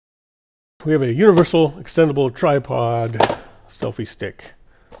We have a universal extendable tripod selfie stick.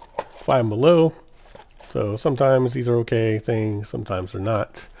 Find below. So sometimes these are okay things, sometimes they're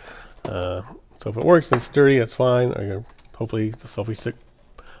not. So if it works and it's sturdy, that's fine. Hopefully the selfie stick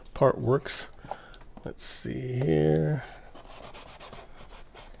part works. Let's see here.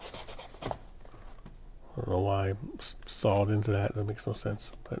 I don't know why I sawed into that. That makes no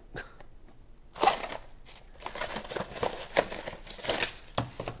sense. But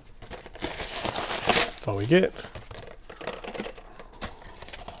that's all we get.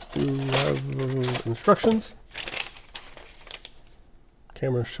 Do have instructions.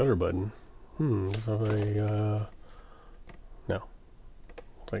 Camera shutter button. Is that a no.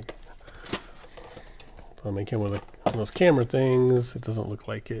 Like, I mean, came with one of those camera things. It doesn't look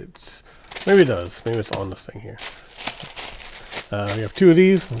like it. Maybe it does. Maybe it's on this thing here. We have 2 of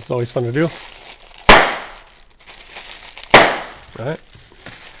these. It's always fun to do. All right.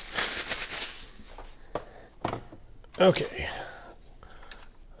 Okay.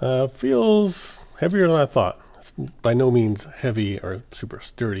 Feels heavier than I thought. It's by no means heavy or super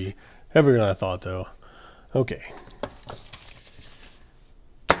sturdy. Heavier than I thought, though. Okay.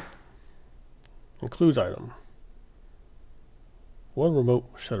 Includes item. 1 remote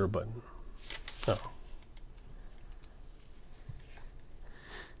shutter button. Oh.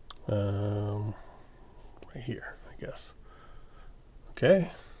 Right here, I guess. Okay.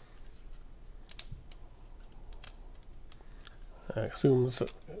 I assume this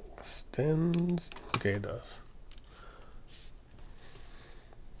extends. Okay, it does.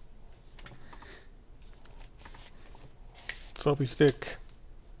 Selfie stick.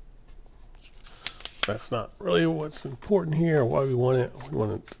 That's not really what's important here. Why we want it. We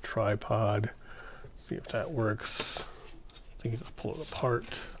want the tripod. See if that works. I think you just pull it apart.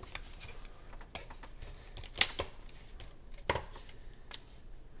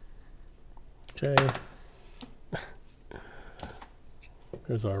 Okay.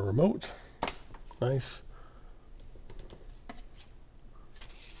 Here's our remote. Nice.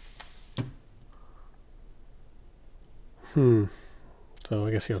 So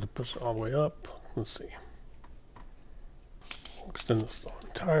I guess you have to push it all the way up. Let's see. Extend this the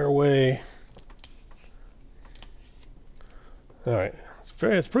entire way. All right.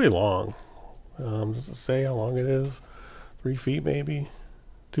 It's pretty long. Does it say how long it is? 3 feet maybe?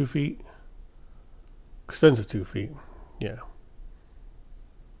 2 feet? Extends to 2 feet. Yeah.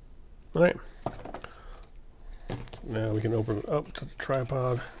 All right. Now we can open it up to the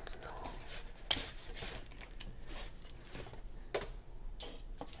tripod.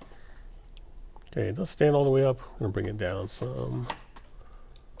 Okay, it does stand all the way up. I'm going to bring it down some.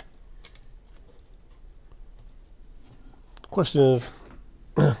 Question is,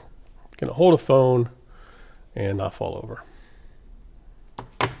 can it hold a phone and not fall over?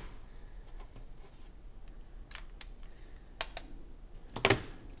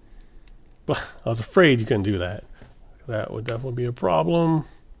 But I was afraid you couldn't do that. That would definitely be a problem.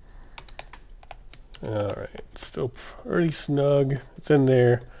 All right, it's still pretty snug. It's in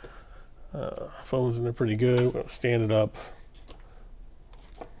there. Phone's in there pretty good. We're going to stand it up.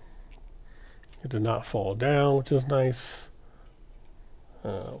 It did not fall down, which is nice.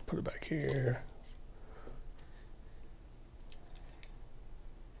 I'll put it back here.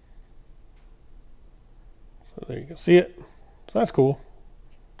 So there you can see it. So that's cool.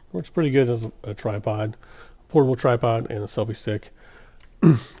 Works pretty good as a tripod, portable tripod, and a selfie stick.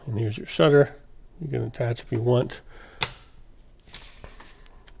 And here's your shutter. You can attach if you want.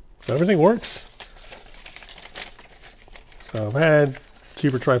 So everything works. So I've had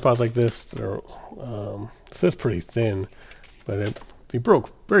cheaper tripods like this that are, this is pretty thin, but they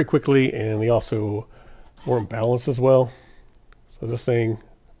broke very quickly, and they also weren't balanced as well. So this thing,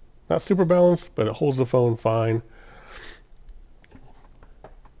 not super balanced, but it holds the phone fine.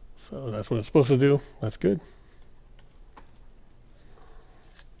 So that's what it's supposed to do. That's good.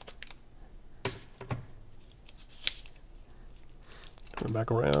 Turn it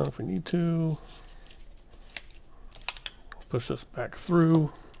back around if we need to. Push this back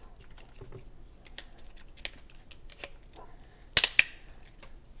through.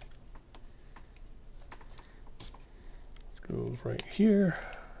 This goes right here.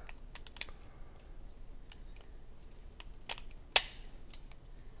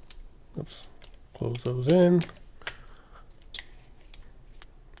 Oops. Close those in.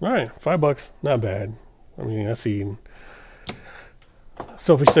 All right, $5, not bad. I mean, I've seen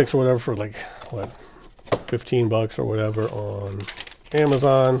selfie sticks or whatever for like, what, $15 or whatever on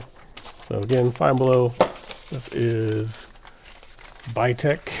Amazon. So again, find below. This is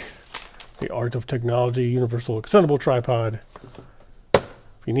Bitech, the Art of Technology Universal Extendable Tripod. If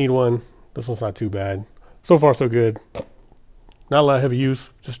you need one, This one's not too bad. So far so good. Not a lot of heavy use,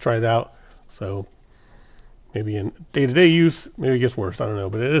 just try it out. So maybe in day-to-day use, maybe it gets worse, I don't know.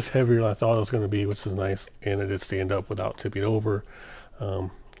 But it is heavier than I thought it was going to be, which is nice. And it did stand up without tipping over.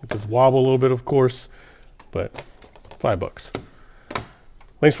 It does wobble a little bit, of course, but $5.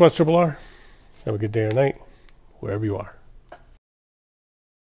 Thanks for watching Triple R. Have a good day or night, wherever you are.